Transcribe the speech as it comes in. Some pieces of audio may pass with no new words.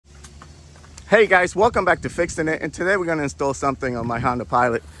Hey guys, welcome back to Fixing It, and today we're going to install something on my Honda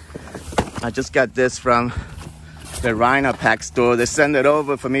Pilot. I just got this from the Rynapac store. They sent it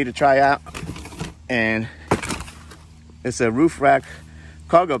over for me to try out, and it's a roof rack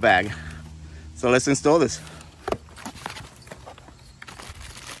cargo bag. So let's install this.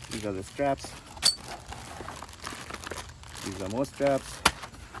 These are the straps. These are more straps.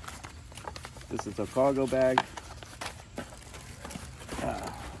 This is a cargo bag.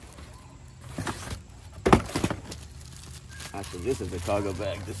 Actually, this is a cargo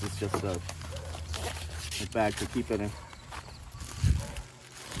bag. This is just a bag to keep it in.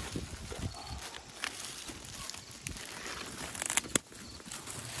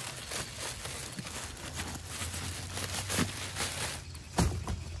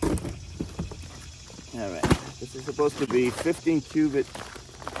 All right, this is supposed to be 15 cubic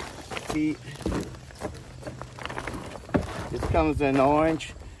feet. This comes in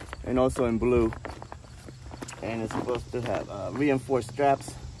orange and also in blue. And it's supposed to have reinforced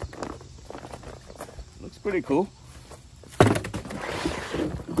straps. Looks pretty cool.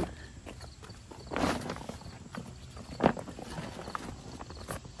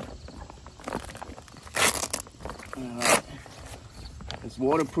 Alright. It's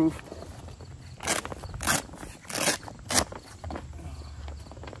waterproof.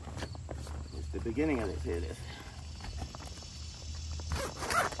 It's the beginning of this. Here it is.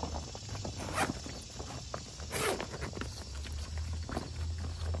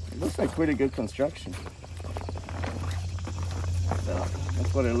 Looks like pretty good construction. So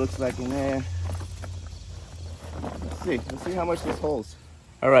that's what it looks like in there. Let's see how much this holds.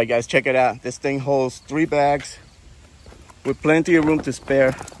 All right guys, check it out. This thing holds 3 bags with plenty of room to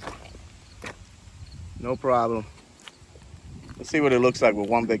spare. No problem. Let's see what it looks like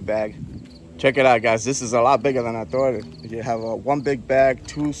with one big bag. Check it out guys, this is a lot bigger than I thought. You have one big bag,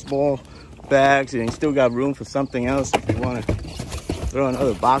 2 small bags, and you still got room for something else if you want to throw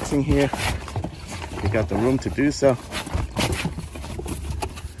another box in here. You got the room to do so.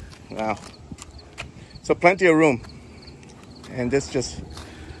 Wow. So plenty of room. And this just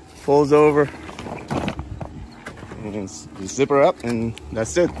folds over. And you zip her up and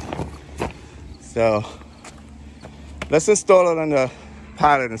that's it. So let's install it on the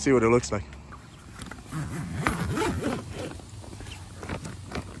Pilot and see what it looks like.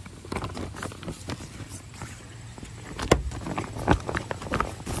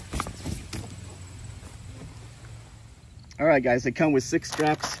 All right guys, they come with 6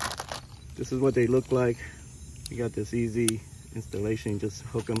 straps. This is what they look like. You got this easy installation. You just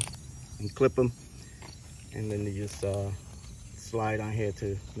hook them and clip them, and then you just slide on here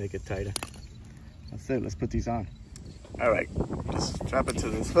to make it tighter. That's it. Let's put these on. All right, just strap it to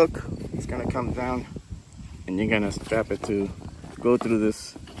this hook. It's gonna come down, and you're gonna strap it to go through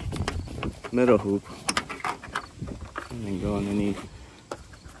this middle hoop and then go underneath.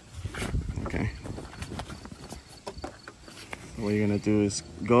 Okay. What you're gonna do is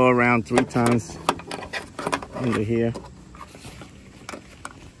go around 3 times into here.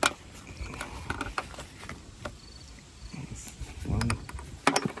 That's 1,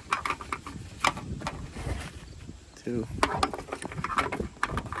 2,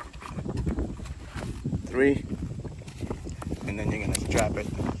 3, and then you're gonna strap it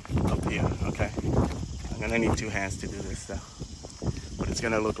up here. Okay. I'm gonna need 2 hands to do this though, but it's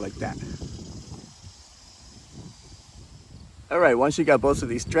gonna look like that. All right, once you got both of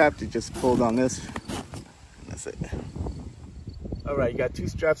these strapped, you just pull on this, and that's it. All right, you got 2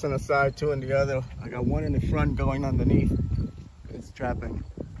 straps on the side, 2 on the other. I got 1 in the front going underneath. It's strapping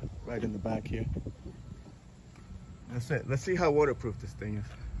right in the back here. That's it. Let's see how waterproof this thing is.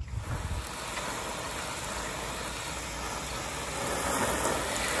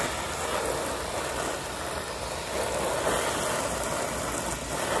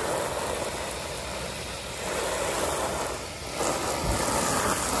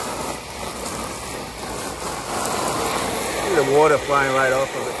 The water flying right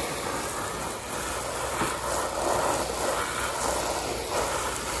off of it.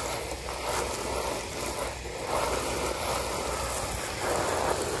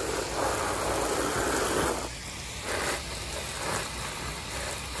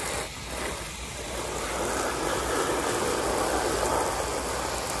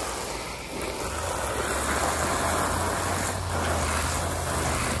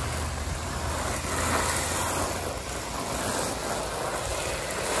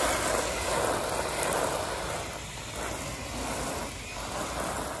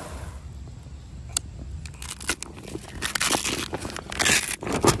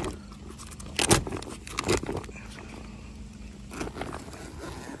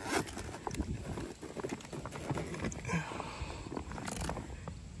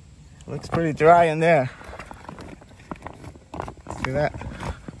 Looks pretty dry in there. See that?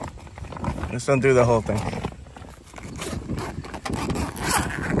 Let's undo the whole thing.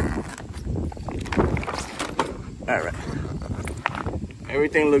 All right.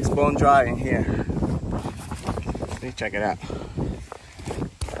 Everything looks bone dry in here. Let's check it out.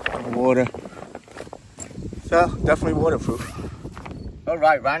 Water. So, definitely waterproof. All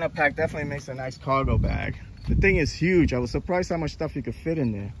right, Rynapac definitely makes a nice cargo bag. The thing is huge. I was surprised how much stuff you could fit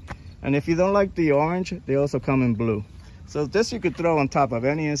in there. And if you don't like the orange, they also come in blue. So this you could throw on top of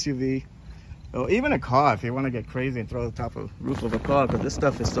any SUV, or even a car if you want to get crazy and throw it on top of the roof of a car, because this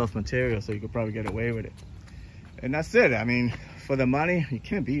stuff is soft material, so you could probably get away with it. And that's it. I mean, for the money, you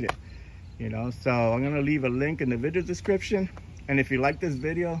can't beat it, you know. So I'm gonna leave a link in the video description. And if you like this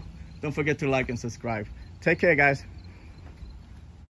video, don't forget to like and subscribe. Take care, guys.